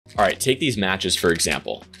All right, take these matches for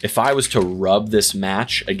example. If I was to rub this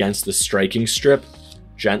match against the striking strip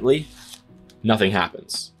gently, nothing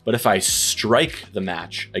happens. But if I strike the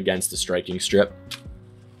match against the striking strip,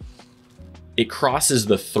 it crosses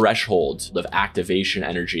the threshold of activation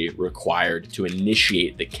energy required to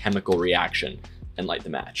initiate the chemical reaction and light the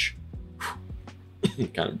match.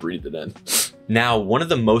 Kind of breathed it in. Now, one of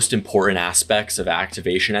the most important aspects of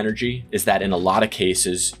activation energy is that in a lot of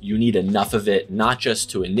cases, you need enough of it not just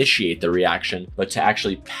to initiate the reaction, but to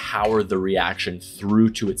actually power the reaction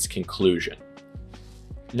through to its conclusion.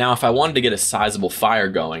 Now, if I wanted to get a sizable fire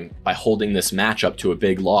going by holding this match up to a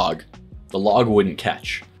big log, the log wouldn't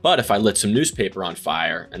catch. But if I lit some newspaper on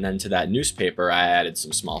fire, and then to that newspaper, I added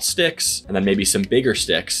some small sticks, and then maybe some bigger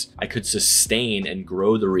sticks, I could sustain and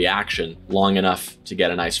grow the reaction long enough to get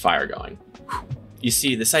a nice fire going. You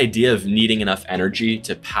see, this idea of needing enough energy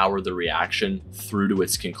to power the reaction through to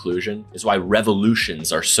its conclusion is why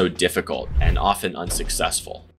revolutions are so difficult and often unsuccessful.